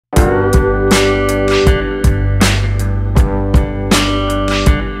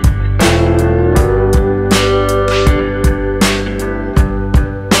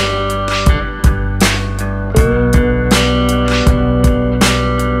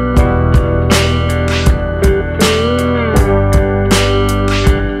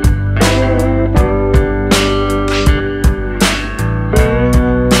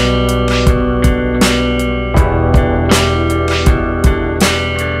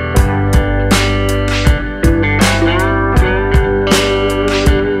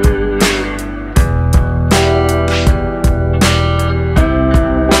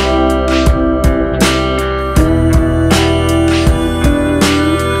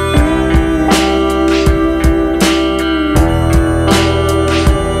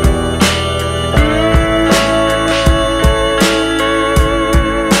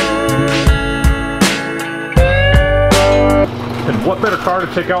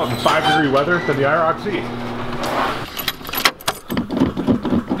to take out in 5-degree weather than the Iroc-Z.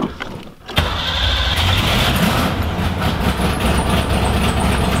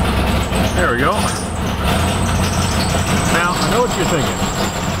 There we go. Now, I know what you're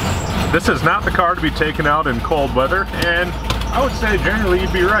thinking. This is not the car to be taken out in cold weather, and I would say generally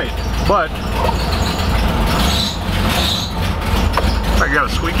you'd be right. But I got a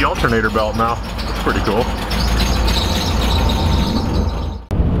squeaky alternator belt now. That's pretty cool.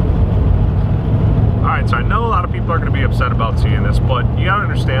 Alright, so I know a lot of people are going to be upset about seeing this, but you gotta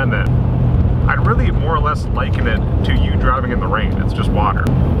understand that I'd really more or less liken it to you driving in the rain. It's just water.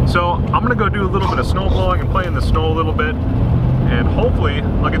 So I'm gonna go do a little bit of snow blowing and play in the snow a little bit, and hopefully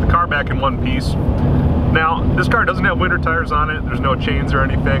I'll get the car back in one piece. Now, this car doesn't have winter tires on it, there's no chains or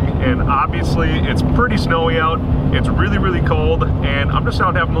anything, and obviously it's pretty snowy out, it's really, really cold, and I'm just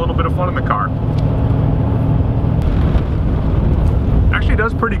out having a little bit of fun in the car. Actually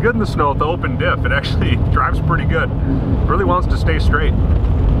does pretty good in the snow with the open diff. It actually drives pretty good. Really wants to stay straight.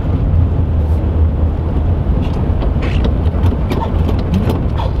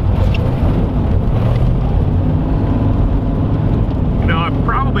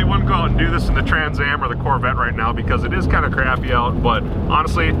 Probably wouldn't go out and do this in the Trans Am or the Corvette right now because it is kind of crappy out, but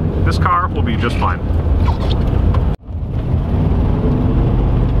honestly, this car will be just fine.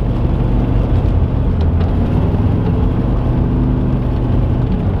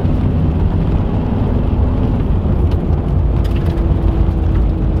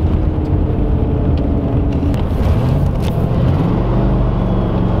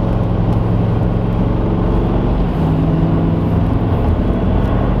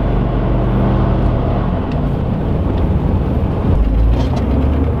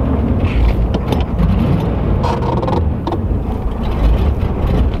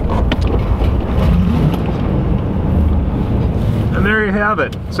 Have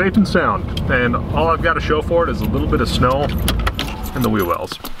it safe and sound, and all I've got to show for it is a little bit of snow and the wheel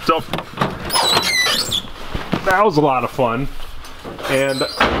wells. So that was a lot of fun, and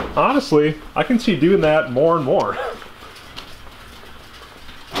honestly I can see doing that more and more.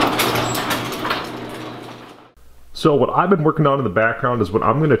 So what I've been working on in the background is what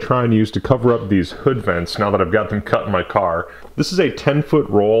I'm going to try and use to cover up these hood vents now that I've got them cut in my car. This is a 10-foot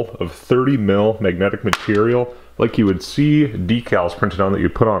roll of 30 mil magnetic material, like you would see decals printed on that you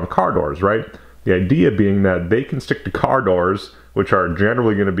put on car doors, right? The idea being that they can stick to car doors, which are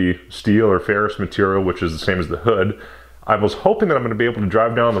generally going to be steel or ferrous material, which is the same as the hood. I was hoping that I'm going to be able to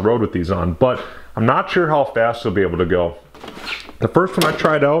drive down the road with these on, but I'm not sure how fast they'll be able to go. The first one I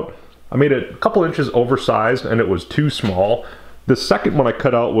tried out, I made it a couple inches oversized and it was too small. The second one I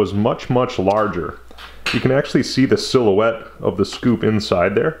cut out was much, much larger. You can actually see the silhouette of the scoop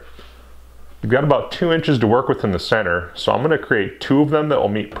inside there. You've got about 2 inches to work with in the center, so I'm going to create 2 of them that will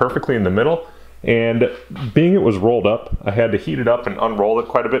meet perfectly in the middle. And being it was rolled up, I had to heat it up and unroll it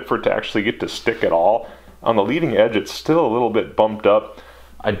quite a bit for it to actually get to stick at all. On the leading edge, it's still a little bit bumped up.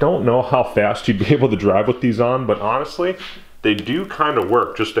 I don't know how fast you'd be able to drive with these on, but honestly, they do kind of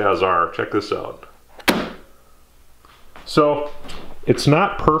work just as are. Check this out. So it's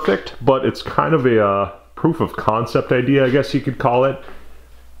not perfect, but it's kind of a proof of concept idea, I guess you could call it.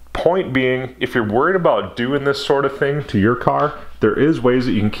 Point being, if you're worried about doing this sort of thing to your car, there is ways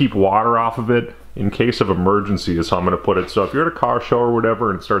that you can keep water off of it in case of emergency, is how I'm going to put it. So if you're at a car show or whatever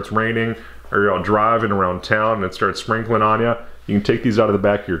and it starts raining, or you're out driving around town and it starts sprinkling on you, you can take these out of the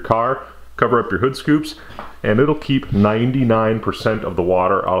back of your car, cover up your hood scoops, and it'll keep 99% of the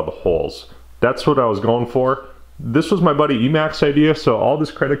water out of the holes. That's what I was going for. This was my buddy Emax's idea, so all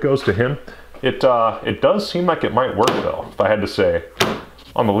this credit goes to him. It does seem like it might work though, if I had to say.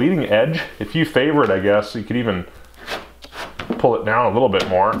 On the leading edge, if you favor it, I guess, you could even pull it down a little bit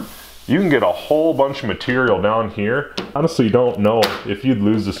more. You can get a whole bunch of material down here. Honestly, don't know if you'd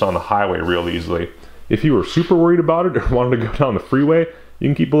lose this on the highway real easily. If you were super worried about it or wanted to go down the freeway, you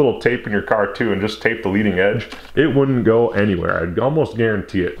can keep a little tape in your car too and just tape the leading edge. It wouldn't go anywhere, I'd almost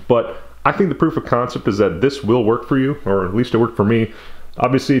guarantee it. But I think the proof of concept is that this will work for you, or at least it worked for me.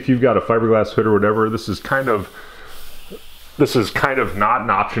 Obviously, if you've got a fiberglass hood or whatever, this is kind of not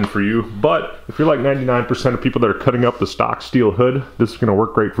an option for you, but if you're like 99% of people that are cutting up the stock steel hood, this is going to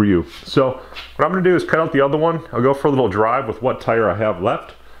work great for you. So what I'm going to do is cut out the other one. I'll go for a little drive with what tire I have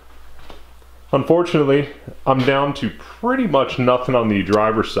left. Unfortunately, I'm down to pretty much nothing on the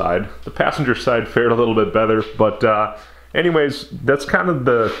driver's side. The passenger side fared a little bit better, but anyways, that's kind of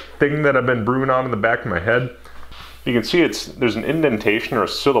the thing that I've been brewing on in the back of my head. You can see there's an indentation or a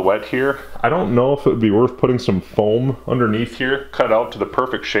silhouette here. I don't know if it would be worth putting some foam underneath here, cut out to the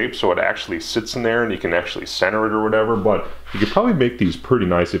perfect shape so it actually sits in there and you can actually center it or whatever, but you could probably make these pretty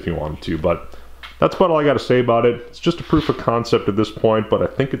nice if you wanted to. But that's about all I got to say about it. It's just a proof of concept at this point, but I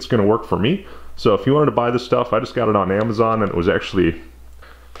think it's going to work for me. So if you wanted to buy this stuff, I just got it on Amazon, and it was actually, I'm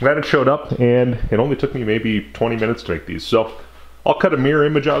glad it showed up, and it only took me maybe 20 minutes to make these. So I'll cut a mirror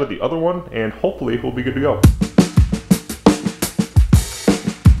image out of the other one, and hopefully we'll be good to go.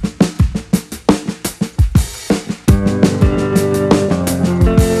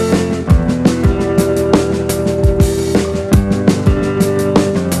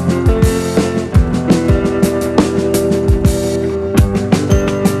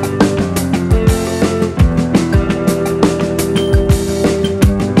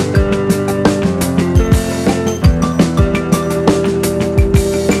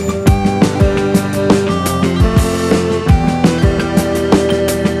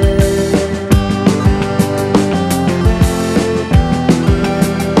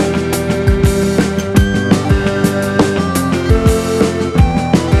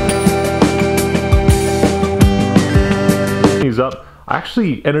 Up. I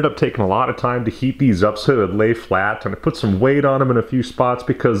actually ended up taking a lot of time to heat these up so they'd lay flat, and I put some weight on them in a few spots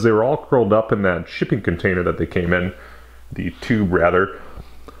because they were all curled up in that shipping container that they came in, the tube rather.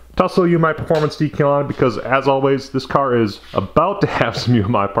 Toss a UMI performance decal on it because, as always, this car is about to have some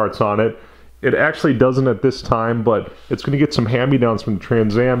UMI parts on it. It actually doesn't at this time, but it's going to get some hand-me-downs from the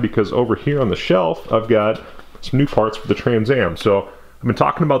Trans Am because over here on the shelf I've got some new parts for the Trans Am. So I've been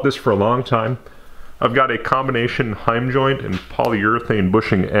talking about this for a long time. I've got a combination Heim joint and polyurethane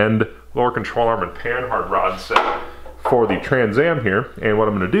bushing end, lower control arm and panhard rod set for the Trans Am here. And what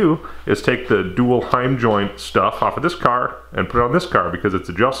I'm going to do is take the dual Heim joint stuff off of this car and put it on this car because it's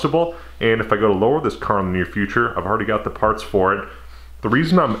adjustable. And if I go to lower this car in the near future, I've already got the parts for it. The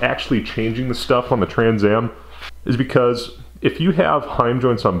reason I'm actually changing the stuff on the Trans Am is because if you have Heim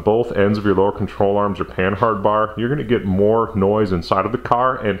joints on both ends of your lower control arms or panhard bar, you're going to get more noise inside of the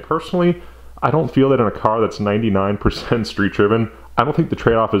car. And personally, I don't feel that in a car that's 99% street driven, I don't think the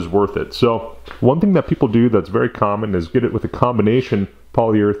trade-off is worth it. So one thing that people do that's very common is get it with a combination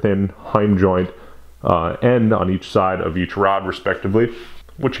polyurethane Heim joint end on each side of each rod respectively.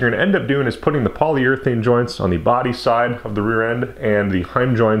 What you're going to end up doing is putting the polyurethane joints on the body side of the rear end and the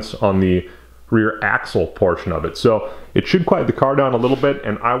Heim joints on the rear axle portion of it. So it should quiet the car down a little bit,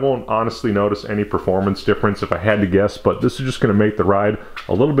 and I won't honestly notice any performance difference if I had to guess, but this is just going to make the ride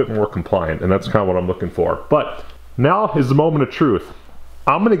a little bit more compliant, and that's kind of what I'm looking for. But now is the moment of truth.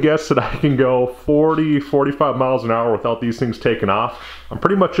 I'm going to guess that I can go 40, 45 miles an hour without these things taking off. I'm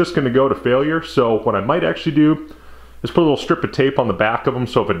pretty much just going to go to failure. So what I might actually do is put a little strip of tape on the back of them,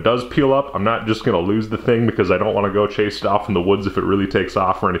 so if it does peel up, I'm not just going to lose the thing because I don't want to go chase it off in the woods if it really takes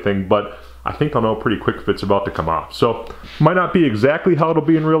off or anything, but I think I'll know pretty quick if it's about to come off. So might not be exactly how it'll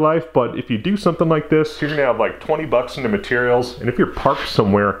be in real life, but if you do something like this, you're gonna have like 20 bucks into materials, and if you're parked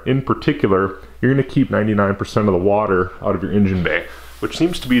somewhere in particular, you're gonna keep 99% of the water out of your engine bay, which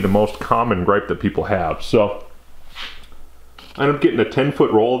seems to be the most common gripe that people have. So I end up getting a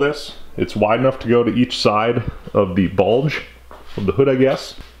 10-foot roll of this. It's wide enough to go to each side of the bulge of the hood, I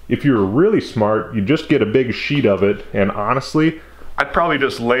guess. If you're really smart, you just get a big sheet of it, and honestly, I'd probably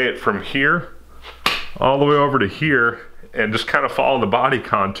just lay it from here all the way over to here and just kind of follow the body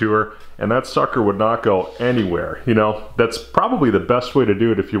contour, and that sucker would not go anywhere. You know, that's probably the best way to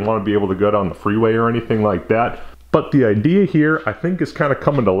do it if you want to be able to go down the freeway or anything like that. But the idea here, I think, is kind of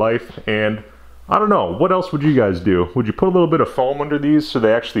coming to life, and I don't know, what else would you guys do? Would you put a little bit of foam under these so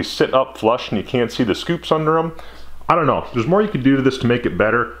they actually sit up flush and you can't see the scoops under them? I don't know. There's more you could do to this to make it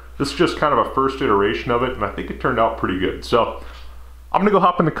better. This is just kind of a first iteration of it, and I think it turned out pretty good. So I'm gonna go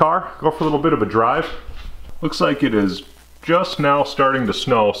hop in the car, go for a little bit of a drive. Looks like it is just now starting to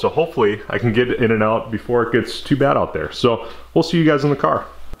snow, so hopefully I can get in and out before it gets too bad out there. So we'll see you guys in the car.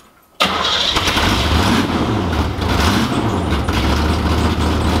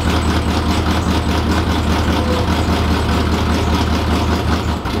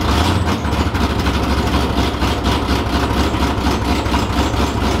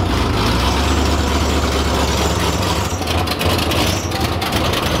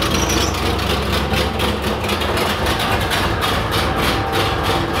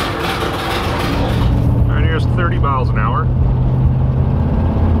 Miles an hour.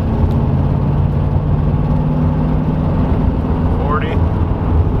 40,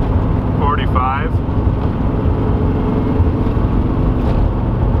 45.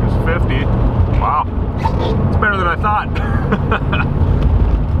 There's 50. Wow, it's better than I thought.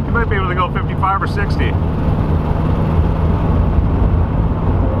 You might be able to go 55 or 60.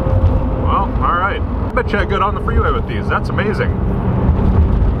 I bet you I got on the freeway with these. That's amazing.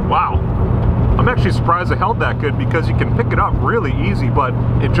 Wow. I'm actually surprised I held that good because you can pick it up really easy, but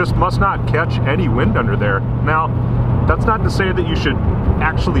it just must not catch any wind under there. Now, that's not to say that you should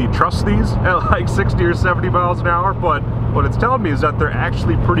actually trust these at like 60 or 70 miles an hour, but what it's telling me is that they're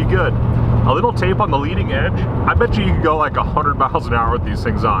actually pretty good. A little tape on the leading edge, I bet you could go like 100 miles an hour with these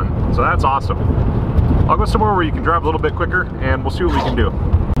things on. So that's awesome. I'll go somewhere where you can drive a little bit quicker and we'll see what we can do.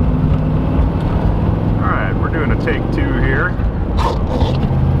 Alright, we're doing a take 2 here.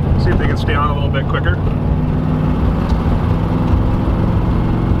 See if they can stay on a little bit quicker.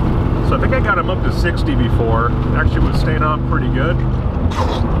 So I think I got them up to 60 before. Actually was staying on pretty good.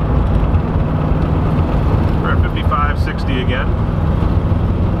 We're at 55, 60 again.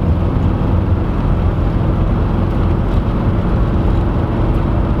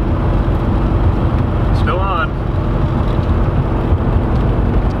 Still on.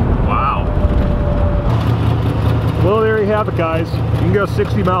 Wow. Well, there you have it, guys. You can go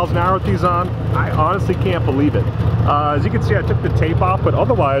 60 miles an hour with these on. I honestly can't believe it. As you can see, I took the tape off, but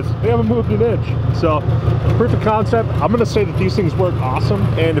otherwise, they haven't moved an inch. So, proof of concept, I'm going to say that these things work awesome.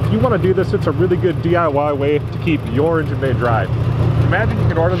 And if you want to do this, it's a really good DIY way to keep your engine bay dry. Imagine you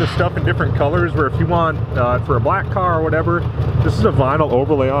can order this stuff in different colors, where if you want for a black car or whatever, this is a vinyl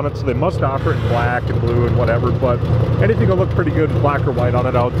overlay on it, so they must offer it in black and blue and whatever, but anything will look pretty good with black or white on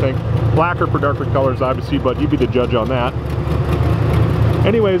it, I would think. Black or for darker colors, obviously, but you be the judge on that.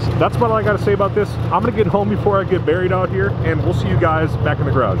 Anyways, that's what I got to say about this. I'm going to get home before I get buried out here, and we'll see you guys back in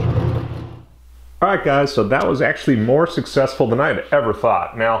the garage. Alright guys, so that was actually more successful than I had ever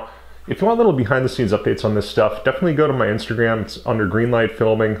thought. Now, if you want little behind the scenes updates on this stuff, definitely go to my Instagram. It's under Greenlight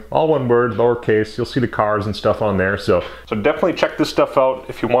Filming, all one word, lowercase. You'll see the cars and stuff on there. So definitely check this stuff out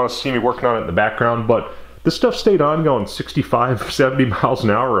if you want to see me working on it in the background. But this stuff stayed on going 65, 70 miles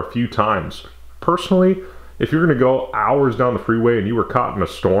an hour a few times. Personally, if you're going to go hours down the freeway and you were caught in a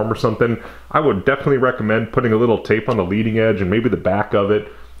storm or something, I would definitely recommend putting a little tape on the leading edge and maybe the back of it,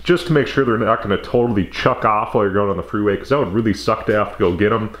 just to make sure they're not going to totally chuck off while you're going on the freeway, because that would really suck to have to go get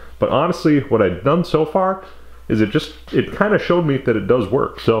them. But honestly, what I've done so far is it kind of showed me that it does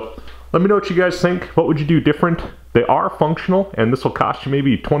work. So let me know what you guys think. What would you do different? They are functional, and this will cost you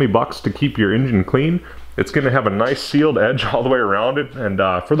maybe 20 bucks to keep your engine clean. It's going to have a nice sealed edge all the way around it, and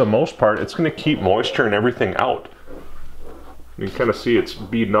for the most part, it's going to keep moisture and everything out. You can kind of see it's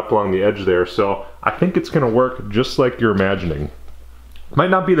beading up along the edge there, so I think it's going to work just like you're imagining. Might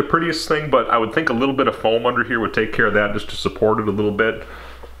not be the prettiest thing, but I would think a little bit of foam under here would take care of that, just to support it a little bit.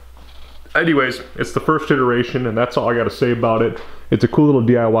 Anyways, it's the first iteration, and that's all I got to say about it. It's a cool little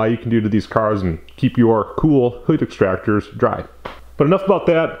DIY you can do to these cars and keep your cool hood extractors dry. But enough about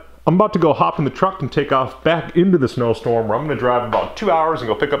that. I'm about to go hop in the truck and take off back into the snowstorm, where I'm going to drive about 2 hours and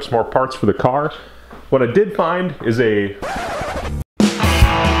go pick up some more parts for the car. What I did find is a